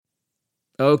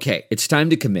Okay, it's time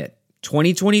to commit.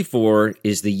 2024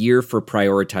 is the year for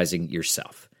prioritizing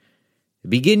yourself.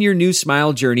 Begin your new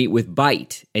smile journey with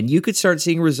Byte, and you could start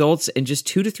seeing results in just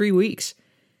 2 to 3 weeks.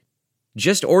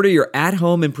 Just order your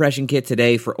at-home impression kit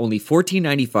today for only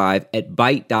 $14.95 at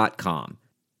Byte.com.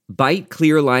 Byte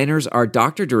clear aligners are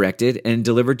doctor-directed and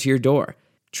delivered to your door.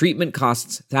 Treatment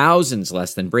costs thousands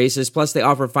less than braces, plus they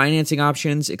offer financing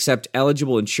options, accept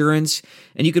eligible insurance,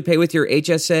 and you could pay with your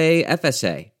HSA,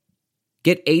 FSA.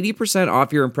 Get 80%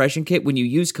 off your impression kit when you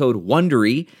use code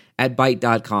WONDERY at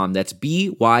Byte.com. That's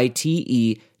BYTE.com.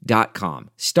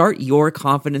 Start your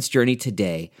confidence journey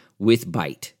today with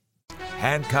Byte.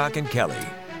 Hancock and Kelly.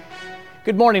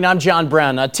 Good morning, I'm John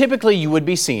Brown. Now, typically you would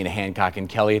be seeing Hancock and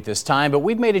Kelly at this time, but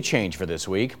we've made a change for this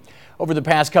week. Over the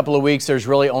past couple of weeks, there's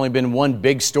really only been one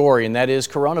big story, and that is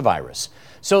coronavirus.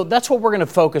 So that's what we're going to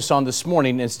focus on this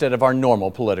morning instead of our normal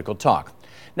political talk.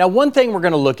 Now, one thing we're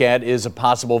going to look at is a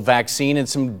possible vaccine and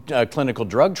some clinical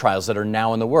drug trials that are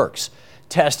now in the works.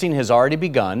 Testing has already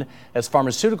begun as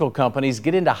pharmaceutical companies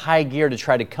get into high gear to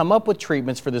try to come up with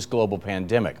treatments for this global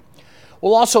pandemic.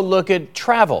 We'll also look at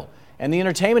travel and the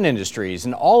entertainment industries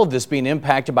and all of this being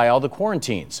impacted by all the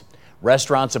quarantines.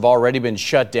 Restaurants have already been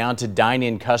shut down to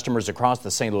dine-in customers across the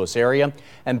St. Louis area,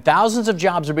 and thousands of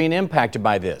jobs are being impacted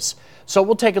by this. So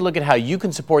we'll take a look at how you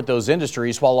can support those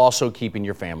industries while also keeping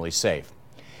your family safe.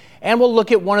 And we'll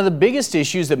look at one of the biggest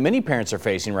issues that many parents are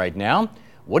facing right now.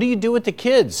 What do you do with the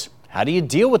kids? How do you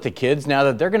deal with the kids now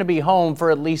that they're going to be home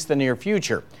for at least the near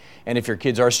future? And if your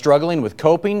kids are struggling with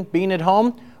coping, being at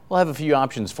home, we'll have a few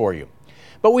options for you.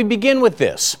 But we begin with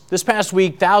this. This past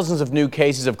week, thousands of new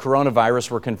cases of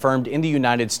coronavirus were confirmed in the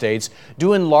United States,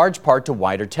 due in large part to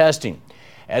wider testing.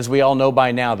 As we all know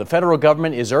by now, the federal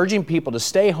government is urging people to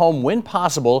stay home when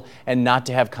possible and not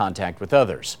to have contact with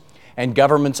others. And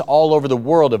governments all over the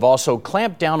world have also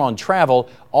clamped down on travel,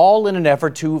 all in an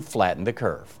effort to flatten the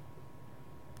curve.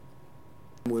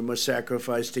 We must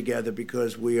sacrifice together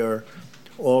because we are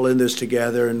all in this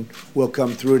together and we'll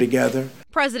come through together.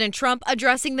 President Trump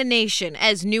addressing the nation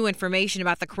as new information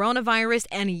about the coronavirus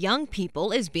and young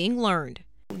people is being learned.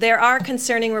 There are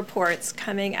concerning reports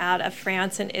coming out of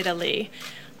France and Italy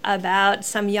about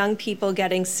some young people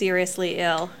getting seriously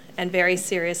ill and very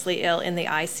seriously ill in the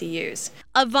ICUs.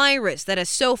 A virus that has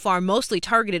so far mostly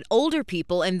targeted older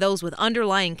people and those with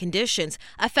underlying conditions,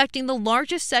 affecting the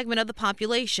largest segment of the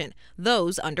population,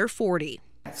 those under 40.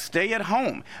 Stay at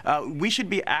home. We should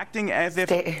be acting as if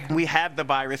we have the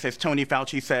virus, as Tony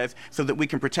Fauci says, so that we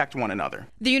can protect one another.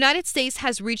 The United States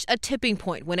has reached a tipping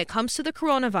point when it comes to the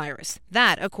coronavirus.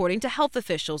 That, according to health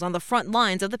officials on the front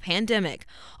lines of the pandemic.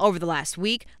 Over the last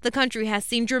week, the country has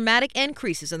seen dramatic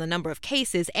increases in the number of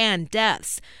cases and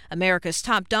deaths. America's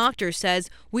top doctor says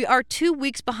we are 2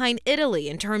 weeks behind Italy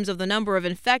in terms of the number of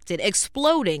infected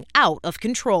exploding out of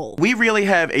control. We really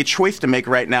have a choice to make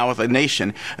right now as a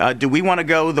nation. Do we want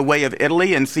to go the way of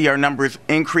Italy and see our numbers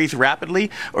increase rapidly,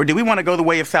 or do we want to go the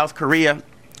way of South Korea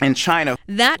and China?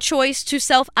 That choice to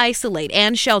self-isolate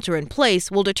and shelter in place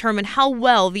will determine how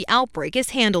well the outbreak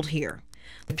is handled here.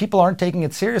 If people aren't taking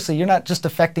it seriously, you're not just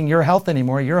affecting your health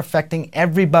anymore, you're affecting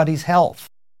everybody's health.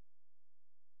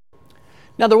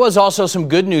 Now, there was also some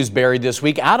good news buried this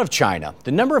week out of China.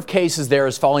 The number of cases there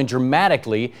is falling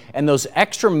dramatically, and those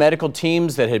extra medical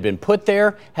teams that had been put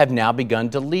there have now begun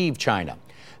to leave China.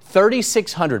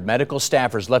 3,600 medical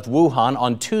staffers left Wuhan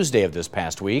on Tuesday of this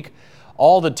past week.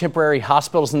 All the temporary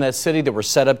hospitals in that city that were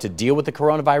set up to deal with the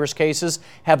coronavirus cases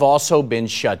have also been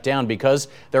shut down because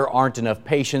there aren't enough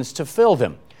patients to fill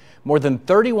them. More than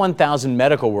 31,000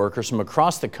 medical workers from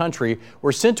across the country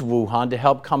were sent to Wuhan to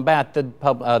help combat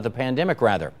the pandemic.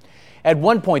 At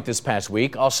one point this past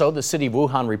week, also, the city of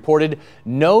Wuhan reported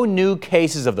no new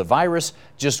cases of the virus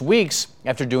just weeks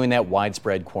after doing that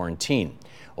widespread quarantine.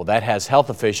 Well, that has health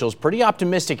officials pretty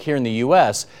optimistic here in the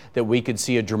U.S. that we could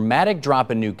see a dramatic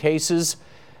drop in new cases.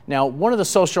 Now, one of the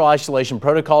social isolation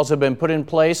protocols have been put in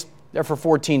place. They're for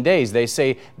 14 days. They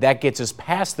say that gets us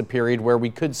past the period where we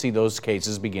could see those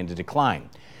cases begin to decline.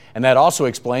 And that also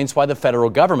explains why the federal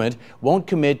government won't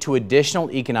commit to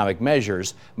additional economic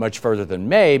measures much further than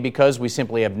May, because we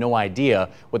simply have no idea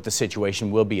what the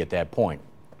situation will be at that point.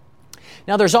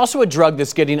 Now, there's also a drug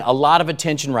that's getting a lot of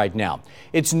attention right now.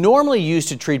 It's normally used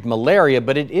to treat malaria,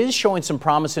 but it is showing some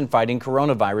promise in fighting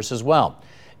coronavirus as well.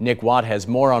 Nick Watt has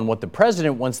more on what the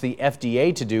president wants the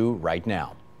FDA to do right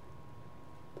now.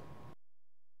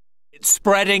 It's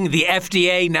spreading. The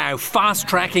FDA now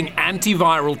fast-tracking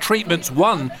antiviral treatments,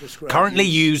 one currently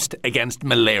used against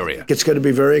malaria. It's going to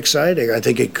be very exciting. I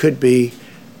think it could be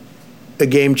a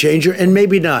game changer, and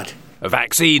maybe not. A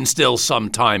vaccine still some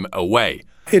time away.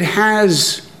 It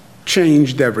has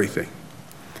changed everything.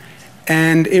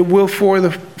 and it will for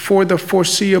the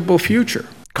foreseeable future.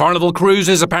 Carnival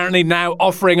Cruises apparently now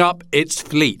offering up its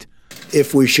fleet.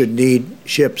 If we should need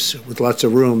ships with lots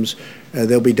of rooms,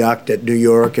 they'll be docked at New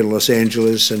York and Los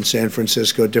Angeles and San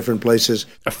Francisco, different places.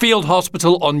 A field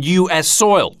hospital on U.S.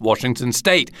 soil, Washington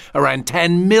state. Around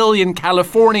 10 million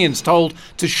Californians told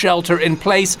to shelter in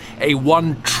place. A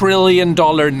 $1 trillion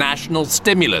national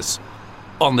stimulus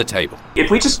on the table.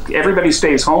 If everybody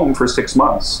stays home for 6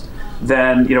 months,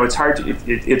 then, it's hard to,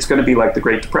 it's going to be like the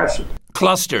Great Depression.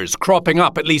 Clusters cropping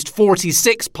up, at least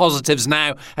 46 positives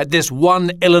now at this one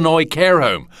Illinois care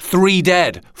home. 3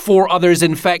 dead, 4 others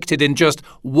infected in just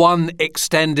one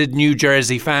extended New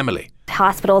Jersey family.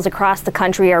 Hospitals across the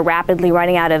country are rapidly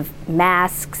running out of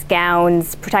masks,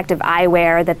 gowns, protective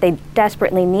eyewear that they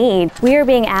desperately need. We are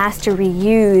being asked to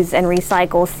reuse and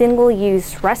recycle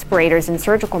single-use respirators and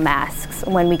surgical masks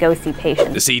when we go see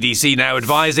patients. The CDC now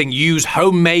advising use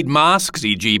homemade masks,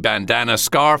 e.g. bandana,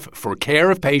 scarf, for care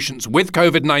of patients with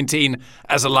COVID-19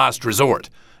 as a last resort.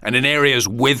 And in areas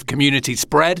with community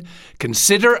spread,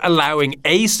 consider allowing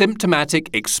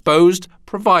asymptomatic exposed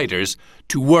providers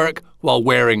to work while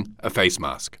wearing a face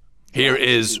mask. Here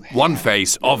is one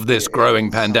face of this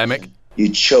growing pandemic. You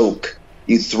choke,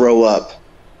 you throw up,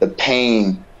 the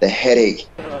pain, the headache.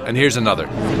 And here's another.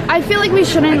 I feel like we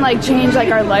shouldn't change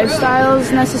our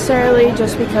lifestyles necessarily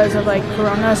just because of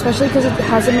Corona, especially because it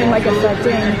hasn't been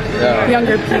affecting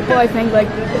younger people. I think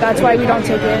that's why we don't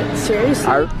take it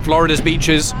seriously. Florida's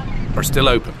beaches are still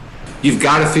open. You've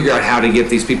got to figure out how to get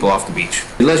these people off the beach.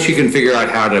 Unless you can figure out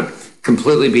how to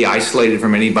completely be isolated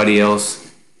from anybody else.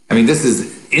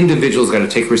 Individuals got to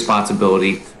take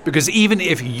responsibility. Because even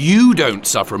if you don't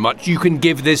suffer much, you can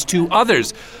give this to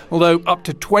others. Although up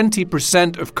to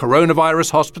 20% of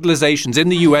coronavirus hospitalizations in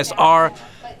the US are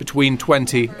between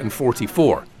 20 and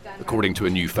 44, according to a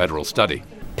new federal study.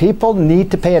 People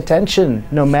need to pay attention,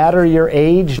 no matter your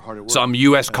age. Some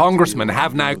U.S. congressmen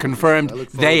have now confirmed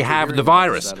they have the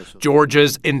virus.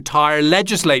 Georgia's entire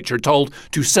legislature told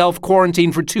to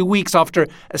self-quarantine for 2 weeks after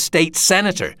a state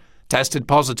senator tested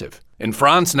positive. In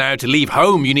France now, to leave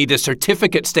home, you need a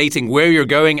certificate stating where you're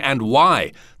going and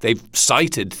why. They've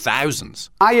cited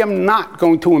thousands. I am not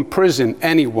going to imprison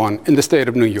anyone in the state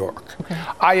of New York. Okay.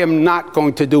 I am not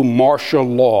going to do martial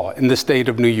law in the state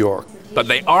of New York. But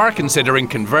they are considering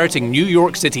converting New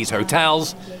York City's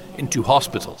hotels into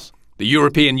hospitals. The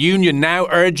European Union now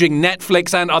urging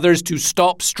Netflix and others to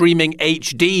stop streaming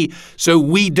HD so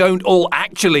we don't all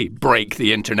actually break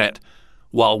the internet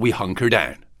while we hunker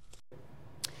down.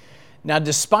 Now,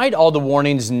 despite all the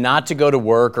warnings not to go to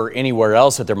work or anywhere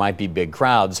else that there might be big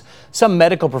crowds, some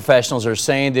medical professionals are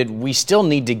saying that we still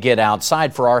need to get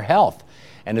outside for our health.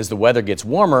 And as the weather gets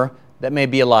warmer, that may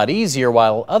be a lot easier,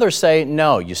 while others say,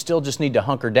 no, you still just need to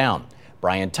hunker down.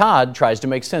 Brian Todd tries to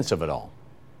make sense of it all.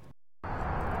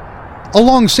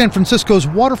 Along San Francisco's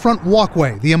waterfront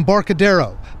walkway, the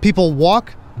Embarcadero, people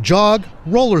walk, jog,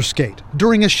 roller skate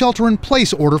during a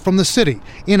shelter-in-place order from the city,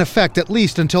 in effect at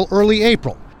least until early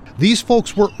April. These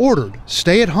folks were ordered,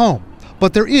 stay at home.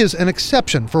 But there is an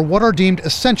exception for what are deemed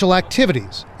essential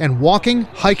activities, and walking,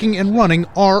 hiking, and running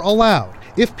are allowed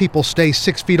if people stay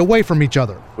 6 feet away from each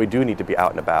other. We do need to be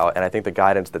out and about, and I think the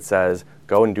guidance that says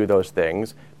go and do those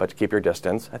things, but to keep your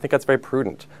distance, I think that's very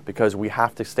prudent because we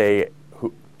have to stay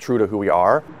true to who we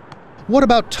are. What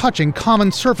about touching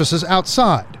common surfaces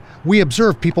outside? We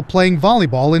observe people playing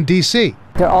volleyball in D.C.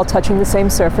 They're all touching the same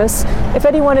surface. If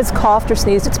anyone has coughed or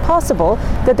sneezed, it's possible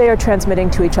that they are transmitting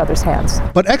to each other's hands.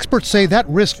 But experts say that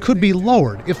risk could be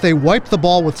lowered if they wipe the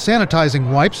ball with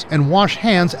sanitizing wipes and wash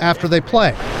hands after they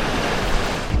play.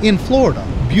 In Florida,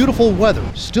 beautiful weather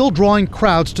still drawing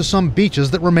crowds to some beaches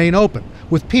that remain open,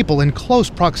 with people in close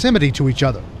proximity to each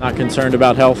other. Not concerned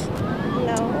about health?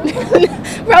 No.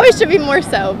 Probably should be more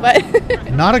so,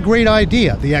 but... Not a great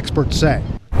idea, the experts say.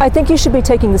 I think you should be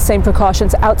taking the same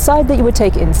precautions outside that you would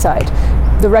take inside.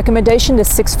 The recommendation is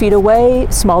 6 feet away,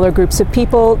 smaller groups of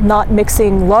people, not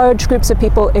mixing large groups of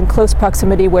people in close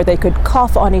proximity where they could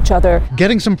cough on each other.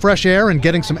 Getting some fresh air and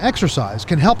getting some exercise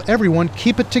can help everyone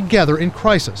keep it together in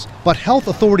crisis. But health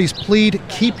authorities plead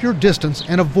keep your distance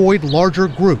and avoid larger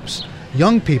groups.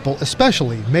 Young people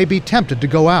especially may be tempted to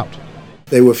go out.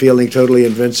 They were feeling totally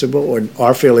invincible, or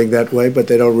are feeling that way, but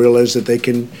they don't realize that they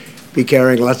can be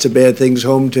carrying lots of bad things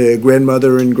home to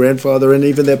grandmother and grandfather and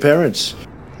even their parents.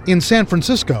 In San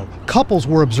Francisco, couples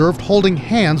were observed holding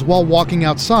hands while walking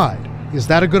outside. Is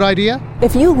that a good idea?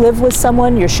 If you live with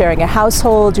someone, you're sharing a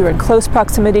household, you're in close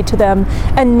proximity to them,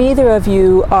 and neither of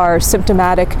you are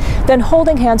symptomatic, then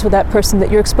holding hands with that person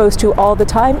that you're exposed to all the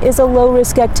time is a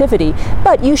low-risk activity.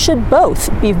 But you should both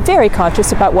be very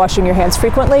conscious about washing your hands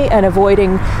frequently and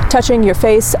avoiding touching your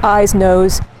face, eyes,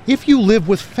 nose. If you live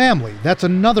with family, that's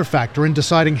another factor in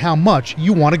deciding how much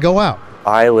you want to go out.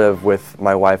 I live with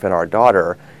my wife and our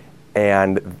daughter,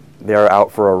 and they're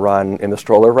out for a run in the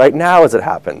stroller right now as it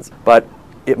happens. But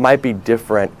it might be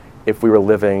different if we were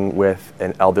living with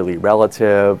an elderly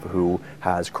relative who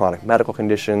has chronic medical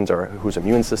conditions or whose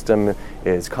immune system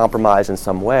is compromised in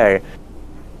some way.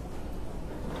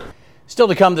 Still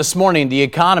to come this morning, the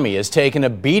economy has taken a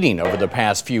beating over the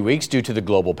past few weeks due to the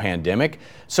global pandemic.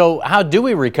 So how do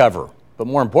we recover? But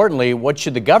more importantly, what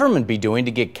should the government be doing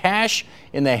to get cash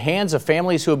in the hands of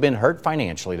families who have been hurt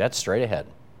financially? That's straight ahead.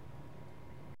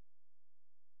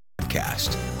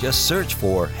 Just search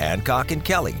for Hancock and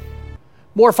Kelly.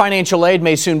 More financial aid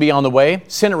may soon be on the way.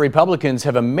 Senate Republicans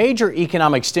have a major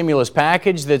economic stimulus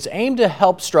package that's aimed to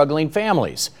help struggling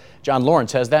families. John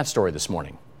Lawrence has that story this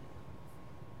morning.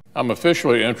 I'm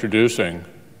officially introducing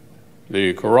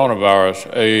the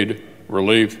Coronavirus Aid,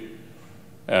 Relief,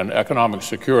 and Economic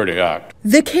Security Act.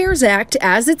 The CARES Act,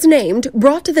 as it's named,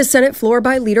 brought to the Senate floor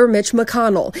by Leader Mitch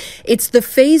McConnell. It's the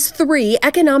Phase 3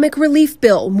 economic relief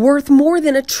bill worth more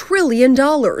than $1 trillion.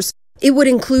 It would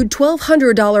include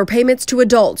 $1,200 payments to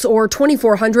adults or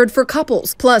 $2,400 for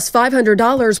couples, plus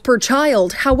 $500 per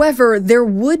child. However, there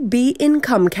would be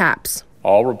income caps.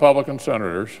 All Republican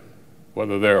senators,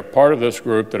 whether they're part of this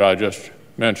group that I just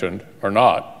mentioned or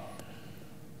not,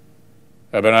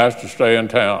 have been asked to stay in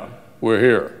town. We're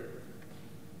here.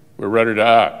 We're ready to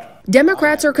act.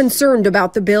 Democrats are concerned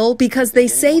about the bill because they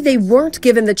say they weren't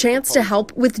given the chance to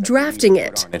help with drafting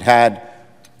it. It had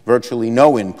virtually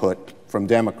no input from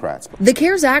Democrats. The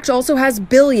CARES Act also has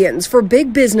billions for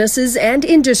big businesses and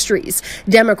industries.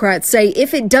 Democrats say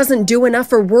if it doesn't do enough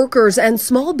for workers and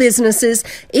small businesses,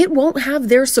 it won't have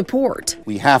their support.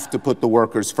 We have to put the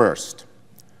workers first.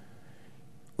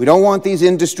 We don't want these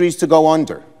industries to go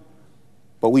under,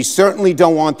 but we certainly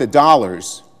don't want the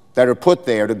dollars that are put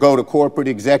there to go to corporate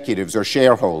executives or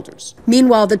shareholders.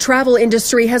 Meanwhile, the travel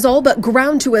industry has all but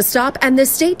ground to a stop, and the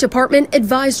State Department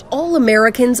advised all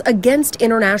Americans against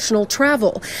international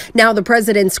travel. Now, the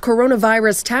president's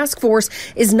coronavirus task force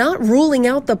is not ruling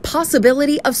out the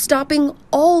possibility of stopping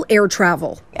all air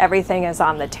travel. Everything is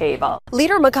on the table.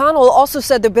 Leader McConnell also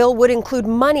said the bill would include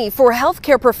money for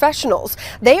healthcare professionals.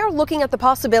 They are looking at the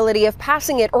possibility of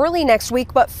passing it early next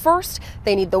week, but first,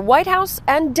 they need the White House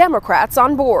and Democrats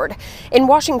on board. In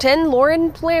Washington, Lauren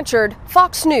Blanchard,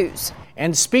 Fox News.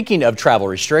 And speaking of travel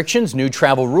restrictions, new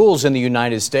travel rules in the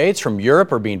United States from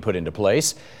Europe are being put into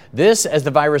place. This as the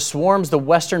virus swarms the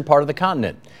western part of the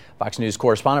continent. Fox News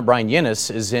correspondent Brian Yinnis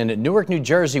is in Newark, New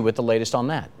Jersey with the latest on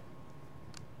that.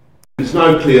 It's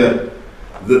now clear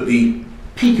that the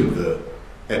peak of the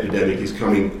epidemic is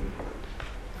coming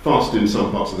faster in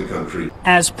some parts of the country.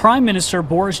 As Prime Minister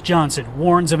Boris Johnson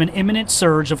warns of an imminent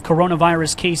surge of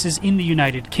coronavirus cases in the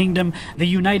United Kingdom, the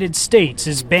United States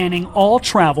is banning all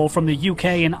travel from the UK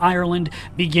and Ireland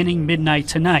beginning midnight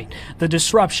tonight. The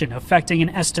disruption affecting an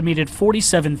estimated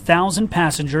 47,000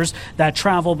 passengers that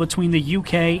travel between the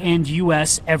UK and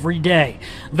US every day.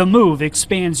 The move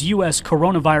expands US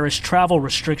coronavirus travel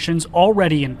restrictions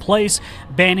already in place,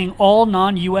 banning all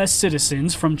non-US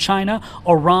citizens from China,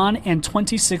 Iran, and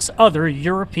 26 other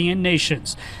European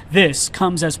nations. This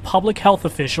comes as public health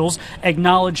officials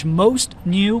acknowledge most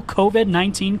new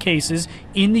COVID-19 cases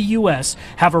in the U.S.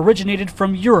 have originated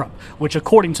from Europe, which,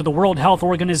 according to the World Health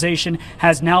Organization,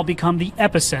 has now become the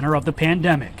epicenter of the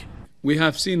pandemic. We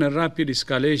have seen a rapid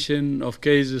escalation of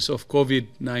cases of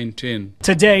COVID-19.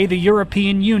 Today, the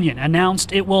European Union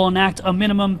announced it will enact a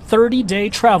minimum 30-day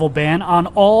travel ban on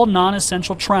all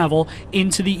non-essential travel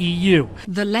into the EU.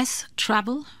 The less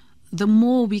travel, the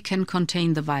more we can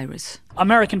contain the virus.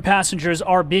 American passengers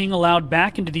are being allowed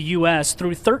back into the U.S.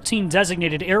 through 13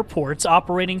 designated airports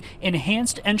operating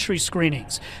enhanced entry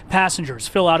screenings. Passengers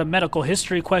fill out a medical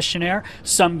history questionnaire,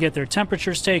 some get their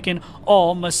temperatures taken,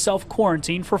 all must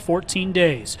self-quarantine for 14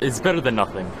 days. It's better than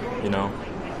nothing, you know.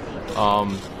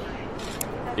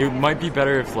 It might be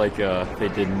better if they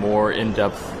did more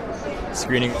in-depth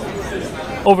screening.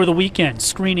 Over the weekend,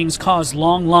 screenings caused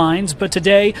long lines, but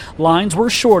today, lines were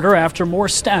shorter after more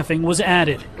staffing was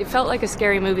added. It felt like a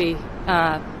scary movie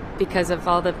because of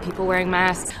all the people wearing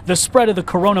masks. The spread of the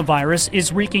coronavirus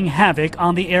is wreaking havoc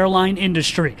on the airline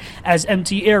industry as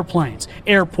empty airplanes,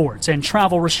 airports, and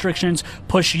travel restrictions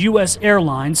push U.S.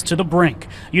 airlines to the brink.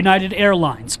 United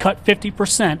Airlines cut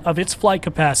 50% of its flight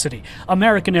capacity.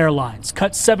 American Airlines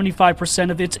cut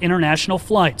 75% of its international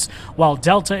flights, while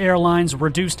Delta Airlines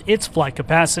reduced its flight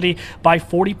capacity by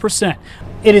 40%.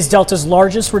 It is Delta's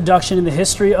largest reduction in the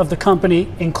history of the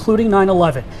company, including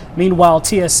 9/11. Meanwhile,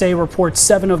 TSA reports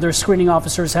 7 of their screening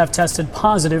officers have tested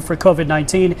positive for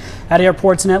COVID-19 at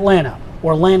airports in Atlanta,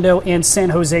 Orlando, and San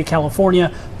Jose, California.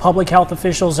 Public health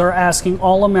officials are asking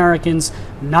all Americans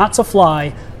not to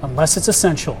fly unless it's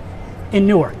essential. In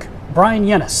Newark, Brian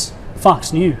Yennis,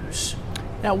 Fox News.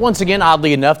 Now, once again,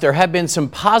 oddly enough, there have been some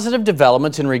positive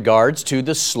developments in regards to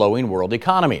the slowing world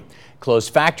economy.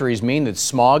 Closed factories mean that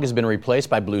smog has been replaced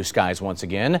by blue skies once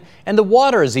again, and the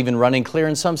water is even running clear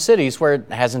in some cities where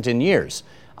it hasn't in years.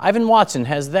 Ivan Watson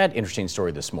has that interesting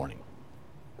story this morning.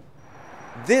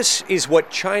 This is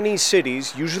what Chinese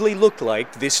cities usually look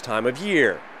like this time of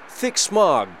year. Thick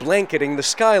smog blanketing the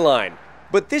skyline.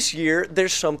 But this year,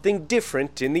 there's something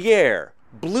different in the air.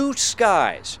 Blue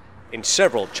skies. In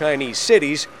several Chinese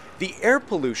cities, the air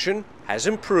pollution has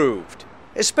improved,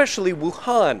 especially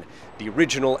Wuhan, the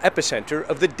original epicenter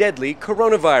of the deadly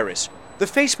coronavirus. The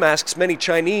face masks many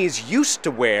Chinese used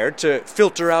to wear to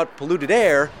filter out polluted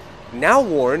air, now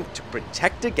worn to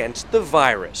protect against the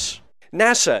virus.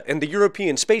 NASA and the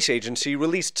European Space Agency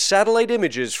released satellite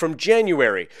images from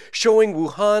January showing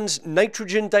Wuhan's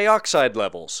nitrogen dioxide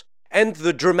levels, and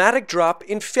the dramatic drop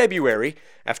in February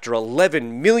after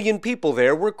 11 million people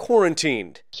there were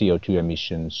quarantined. CO2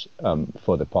 emissions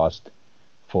for the past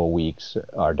 4 weeks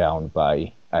are down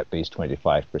by at least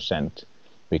 25%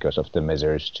 because of the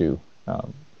measures to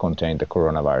contain the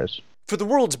coronavirus. For the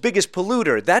world's biggest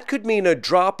polluter, that could mean a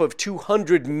drop of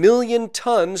 200 million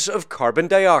tons of carbon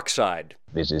dioxide.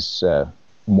 This is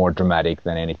more dramatic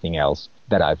than anything else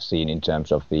that I've seen in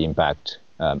terms of the impact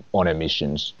on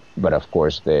emissions. But of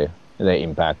course, the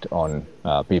impact on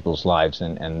people's lives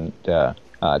and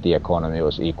the economy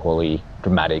was equally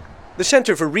dramatic. The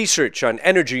Center for Research on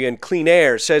Energy and Clean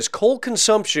Air says coal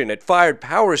consumption at fired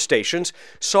power stations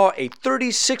saw a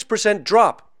 36%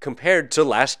 drop compared to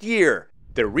last year.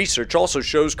 Their research also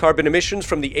shows carbon emissions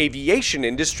from the aviation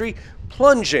industry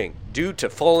plunging due to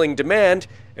falling demand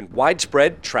and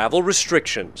widespread travel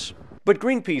restrictions. But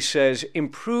Greenpeace says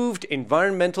improved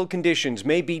environmental conditions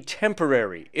may be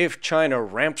temporary if China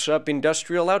ramps up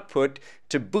industrial output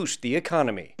to boost the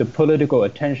economy. The political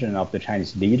attention of the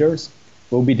Chinese leaders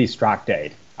will be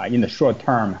distracted in the short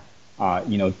term,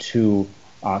 to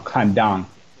clamp down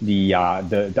the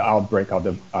outbreak of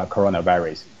the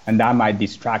coronavirus, and that might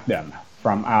distract them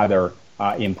from other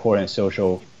important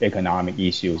social economic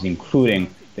issues,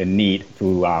 including the need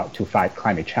to fight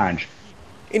climate change.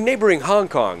 In neighboring Hong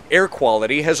Kong, air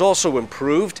quality has also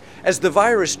improved as the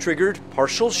virus triggered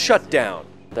partial shutdown.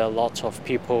 There are lots of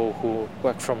people who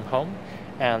work from home,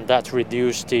 and that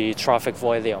reduced the traffic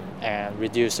volume and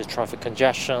reduced the traffic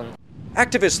congestion.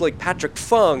 Activists like Patrick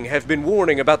Fung have been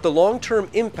warning about the long-term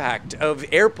impact of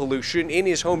air pollution in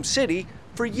his home city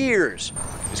for years.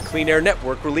 His Clean Air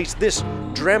Network released this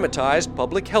dramatized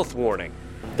public health warning.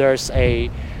 There's a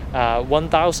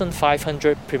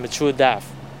 1,500 premature deaths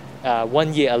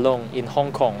 1 year alone in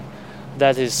Hong Kong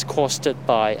that is caused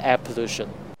by air pollution.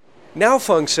 Now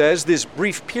Fung says this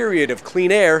brief period of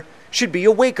clean air should be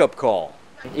a wake-up call.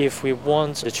 If we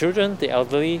want the children, the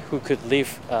elderly who could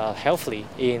live healthily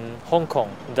in Hong Kong,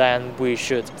 then we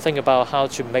should think about how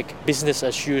to make business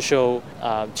as usual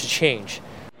to change.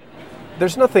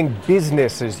 There's nothing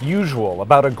business as usual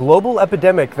about a global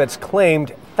epidemic that's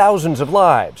claimed thousands of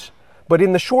lives. But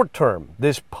in the short term,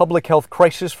 this public health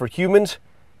crisis for humans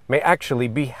may actually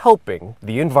be helping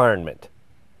the environment.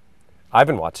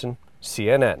 Ivan Watson,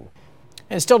 CNN.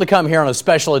 And still to come here on a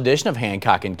special edition of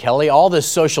Hancock and Kelly, all this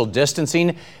social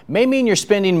distancing may mean you're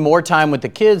spending more time with the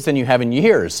kids than you have in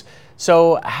years.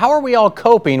 So how are we all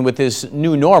coping with this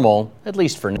new normal, at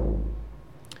least for now?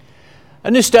 A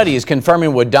new study is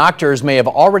confirming what doctors may have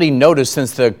already noticed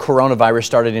since the coronavirus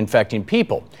started infecting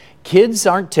people. Kids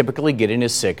aren't typically getting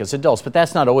as sick as adults, but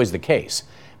that's not always the case.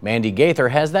 Mandy Gaither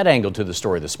has that angle to the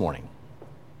story this morning.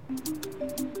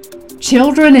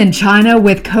 Children in China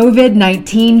with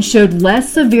COVID-19 showed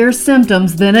less severe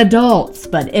symptoms than adults,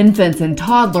 but infants and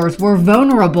toddlers were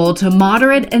vulnerable to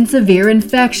moderate and severe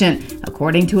infection,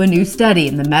 according to a new study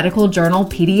in the medical journal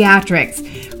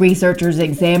Pediatrics. Researchers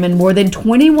examined more than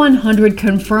 2,100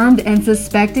 confirmed and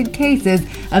suspected cases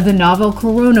of the novel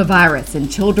coronavirus in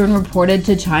children reported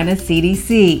to China's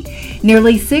CDC.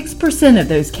 Nearly 6% of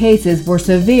those cases were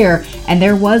severe, and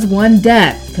there was one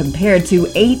death, compared to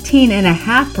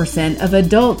 18.5% of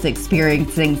adults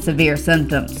experiencing severe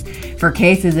symptoms. For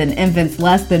cases in infants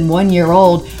less than 1 year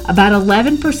old, about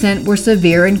 11% were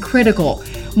severe and critical.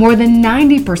 More than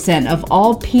 90% of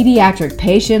all pediatric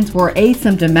patients were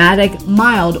asymptomatic,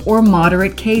 mild, or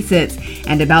moderate cases,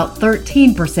 and about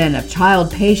 13% of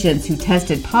child patients who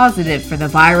tested positive for the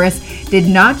virus did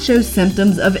not show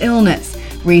symptoms of illness.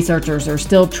 Researchers are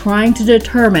still trying to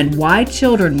determine why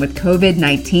children with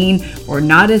COVID-19 were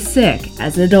not as sick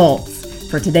as adults.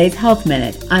 For today's Health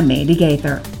Minute, I'm Mandy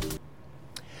Gaither.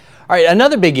 All right,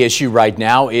 another big issue right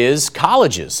now is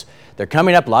colleges. They're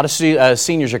coming up, a lot of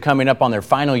seniors are coming up on their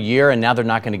final year, and now they're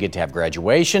not going to get to have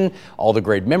graduation, all the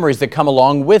great memories that come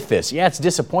along with this. Yeah, it's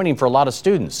disappointing for a lot of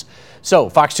students. So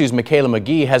Fox 2's Michaela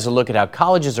McGee has a look at how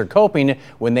colleges are coping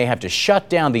when they have to shut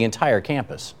down the entire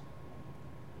campus.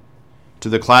 To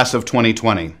the class of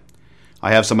 2020,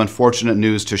 I have some unfortunate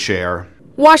news to share.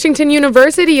 Washington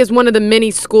University is one of the many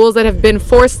schools that have been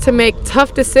forced to make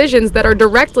tough decisions that are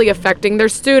directly affecting their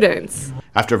students.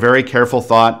 After very careful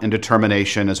thought and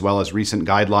determination, as well as recent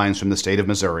guidelines from the state of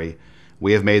Missouri,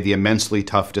 we have made the immensely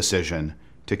tough decision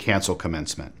to cancel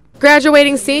commencement.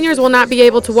 Graduating seniors will not be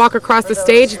able to walk across the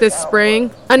stage this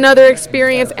spring, another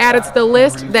experience added to the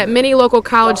list that many local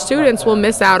college students will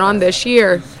miss out on this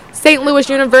year. St. Louis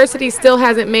University still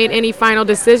hasn't made any final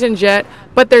decisions yet,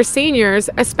 but their seniors,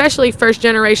 especially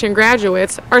first-generation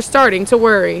graduates, are starting to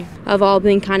worry. I've all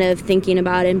been kind of thinking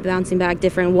about it and bouncing back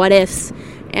different what-ifs,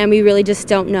 and we really just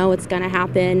don't know what's going to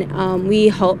happen.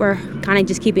 We're kind of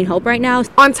just keeping hope right now.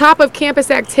 On top of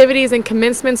campus activities and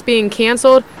commencements being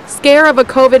canceled, scare of a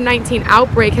COVID-19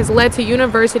 outbreak has led to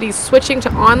universities switching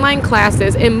to online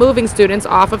classes and moving students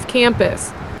off of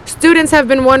campus. Students have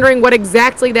been wondering what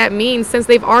exactly that means since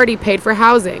they've already paid for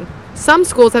housing. Some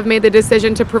schools have made the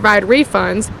decision to provide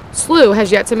refunds. SLU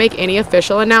has yet to make any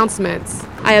official announcements.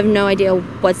 I have no idea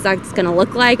what that's going to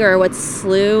look like or what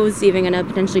SLU is even going to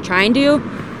potentially try and do.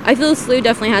 I feel SLU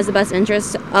definitely has the best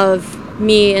interest of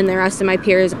me and the rest of my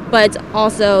peers, but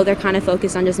also they're kind of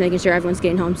focused on just making sure everyone's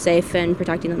getting home safe and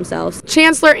protecting themselves.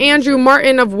 Chancellor Andrew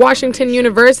Martin of Washington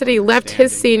University left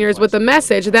his seniors with a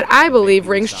message that I believe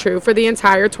rings true for the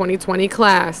entire 2020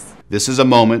 class. This is a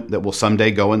moment that will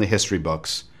someday go in the history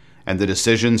books, and the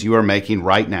decisions you are making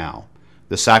right now,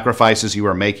 the sacrifices you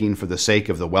are making for the sake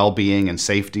of the well-being and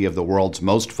safety of the world's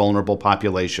most vulnerable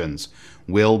populations,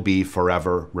 will be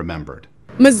forever remembered.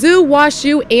 Mizzou,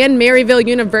 WashU, and Maryville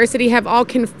University have all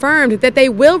confirmed that they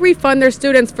will refund their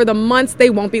students for the months they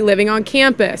won't be living on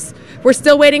campus. We're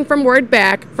still waiting for word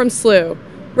back from SLU.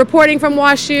 Reporting from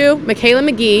WashU, Michaela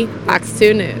McGee, Fox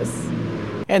 2 News.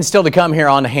 And still to come here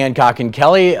on Hancock and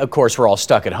Kelly, of course, we're all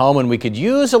stuck at home and we could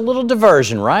use a little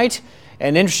diversion, right?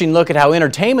 An interesting look at how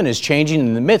entertainment is changing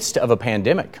in the midst of a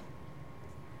pandemic.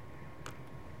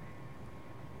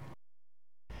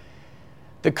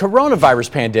 The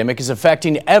coronavirus pandemic is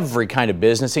affecting every kind of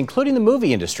business, including the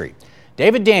movie industry.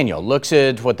 David Daniel looks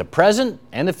at what the present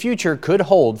and the future could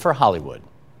hold for Hollywood.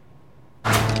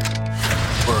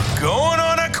 We're going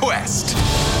on a quest.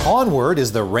 Onward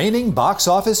is the reigning box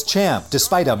office champ,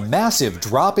 despite a massive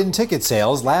drop in ticket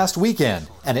sales last weekend,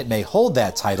 and it may hold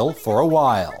that title for a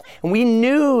while. We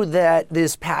knew that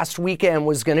this past weekend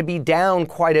was going to be down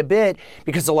quite a bit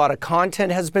because a lot of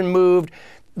content has been moved.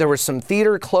 There were some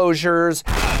theater closures.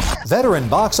 Veteran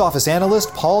box office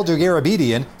analyst Paul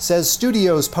Dergarabedian says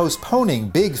studios postponing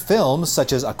big films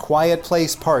such as A Quiet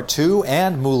Place Part 2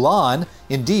 and Mulan,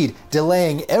 indeed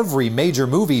delaying every major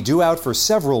movie due out for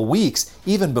several weeks,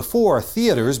 even before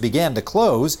theaters began to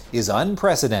close, is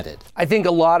unprecedented. I think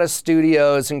a lot of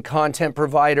studios and content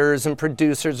providers and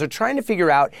producers are trying to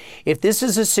figure out if this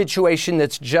is a situation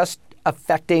that's just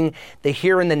affecting the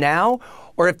here and the now,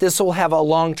 or if this will have a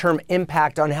long-term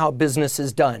impact on how business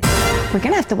is done. We're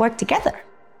gonna have to work together.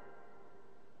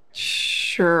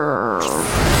 Sure.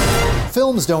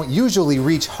 Films don't usually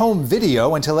reach home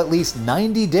video until at least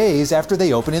 90 days after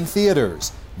they open in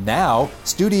theaters. Now,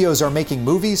 studios are making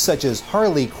movies such as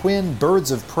Harley Quinn,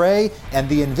 Birds of Prey, and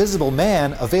The Invisible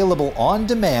Man available on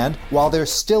demand while they're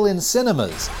still in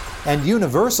cinemas. And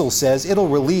Universal says it'll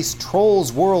release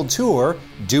Trolls World Tour,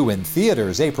 due in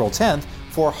theaters April 10th,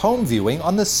 for home viewing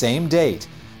on the same date.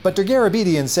 But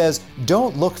Dergarabedian says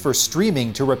don't look for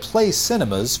streaming to replace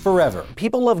cinemas forever.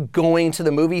 People love going to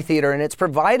the movie theater, and it's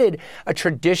provided a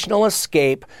traditional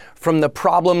escape from the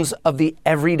problems of the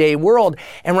everyday world.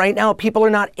 And right now, people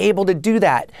are not able to do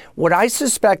that. What I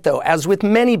suspect, though, as with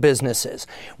many businesses,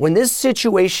 when this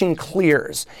situation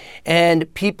clears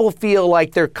and people feel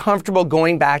like they're comfortable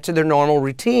going back to their normal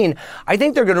routine, I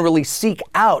think they're going to really seek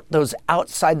out those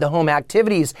outside the home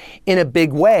activities in a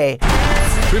big way.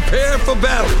 Prepare for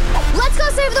battle. Let's go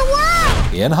save the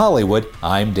world! In Hollywood,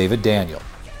 I'm David Daniel.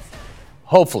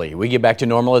 Hopefully, we get back to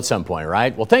normal at some point,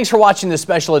 right? Well, thanks for watching this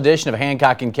special edition of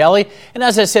Hancock and Kelly. And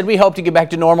as I said, we hope to get back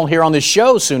to normal here on this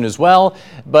show soon as well.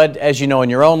 But as you know, in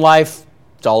your own life,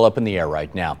 it's all up in the air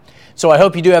right now. So I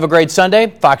hope you do have a great Sunday.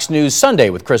 Fox News Sunday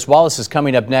with Chris Wallace is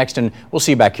coming up next, and we'll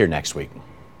see you back here next week.